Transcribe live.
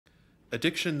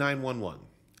Addiction 911,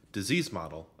 Disease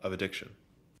Model of Addiction.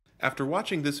 After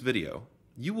watching this video,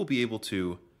 you will be able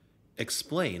to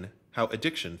explain how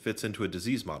addiction fits into a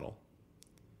disease model,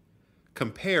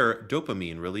 compare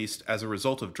dopamine released as a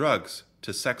result of drugs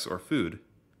to sex or food,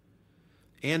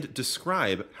 and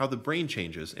describe how the brain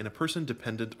changes in a person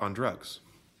dependent on drugs.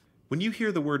 When you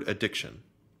hear the word addiction,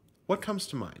 what comes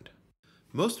to mind?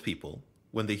 Most people,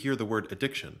 when they hear the word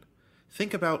addiction,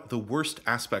 think about the worst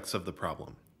aspects of the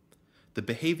problem, the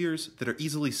behaviors that are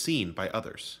easily seen by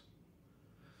others.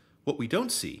 What we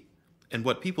don't see, and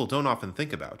what people don't often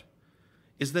think about,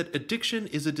 is that addiction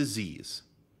is a disease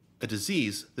that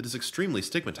is extremely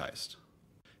stigmatized.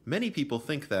 Many people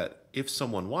think that if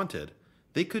someone wanted,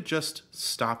 they could just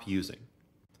stop using.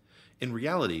 In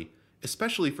reality,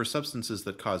 especially for substances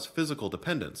that cause physical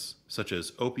dependence, such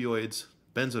as opioids,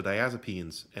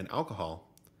 benzodiazepines, and alcohol,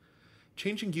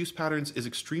 changing use patterns is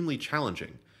extremely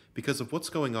challenging because of what's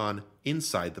going on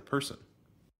inside the person.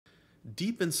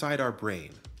 Deep inside our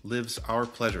brain lives our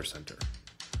pleasure center.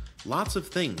 Lots of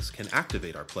things can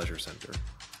activate our pleasure center: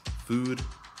 food,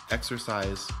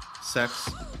 exercise, sex,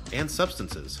 and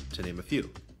substances, to name a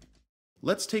few.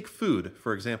 Let's take food,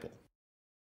 for example.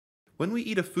 When we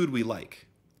eat a food we like,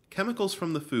 chemicals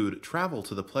from the food travel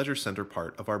to the pleasure center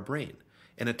part of our brain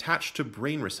and attach to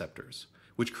brain receptors,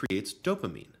 which creates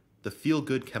dopamine, the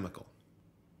feel-good chemical.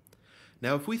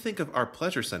 Now, if we think of our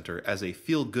pleasure center as a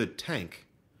feel-good tank,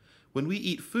 when we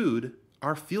eat food,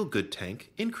 our feel-good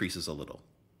tank increases a little.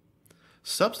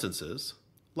 Substances,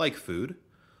 like food,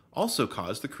 also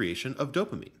cause the creation of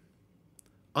dopamine.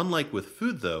 Unlike with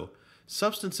food, though,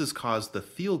 substances cause the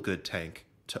feel-good tank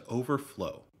to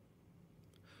overflow.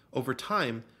 Over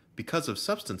time, because of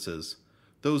substances,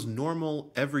 those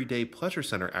normal, everyday pleasure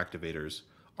center activators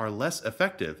are less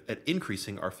effective at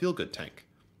increasing our feel-good tank,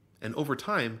 and over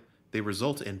time, they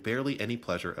result in barely any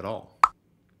pleasure at all.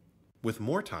 With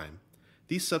more time,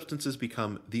 these substances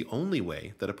become the only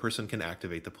way that a person can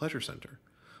activate the pleasure center,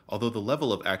 although the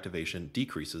level of activation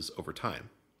decreases over time.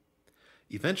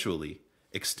 Eventually,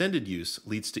 extended use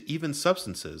leads to even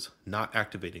substances not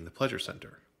activating the pleasure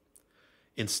center.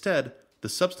 Instead, the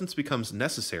substance becomes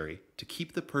necessary to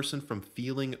keep the person from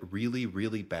feeling really,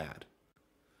 really bad.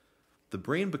 The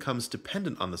brain becomes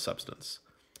dependent on the substance,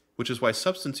 which is why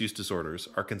substance use disorders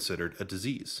are considered a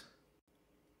disease.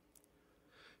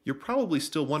 You're probably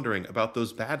still wondering about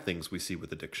those bad things we see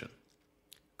with addiction: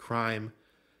 crime,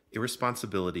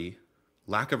 irresponsibility,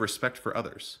 lack of respect for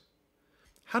others.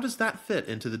 How does that fit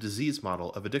into the disease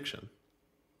model of addiction?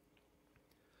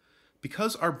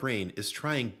 Because our brain is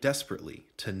trying desperately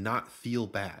to not feel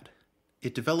bad,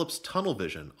 it develops tunnel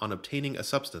vision on obtaining a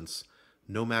substance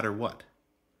no matter what.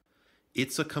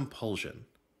 It's a compulsion.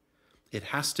 It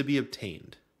has to be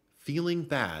obtained. Feeling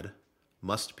bad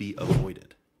must be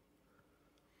avoided.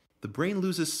 The brain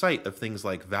loses sight of things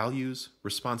like values,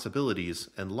 responsibilities,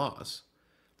 and laws.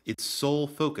 Its sole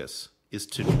focus is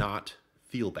to not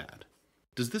feel bad.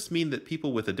 Does this mean that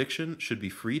people with addiction should be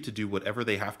free to do whatever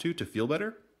they have to feel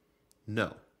better?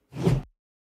 No.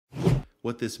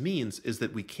 What this means is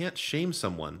that we can't shame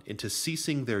someone into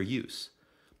ceasing their use,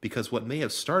 because what may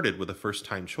have started with a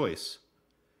first-time choice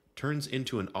turns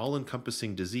into an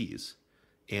all-encompassing disease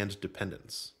and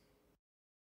dependence.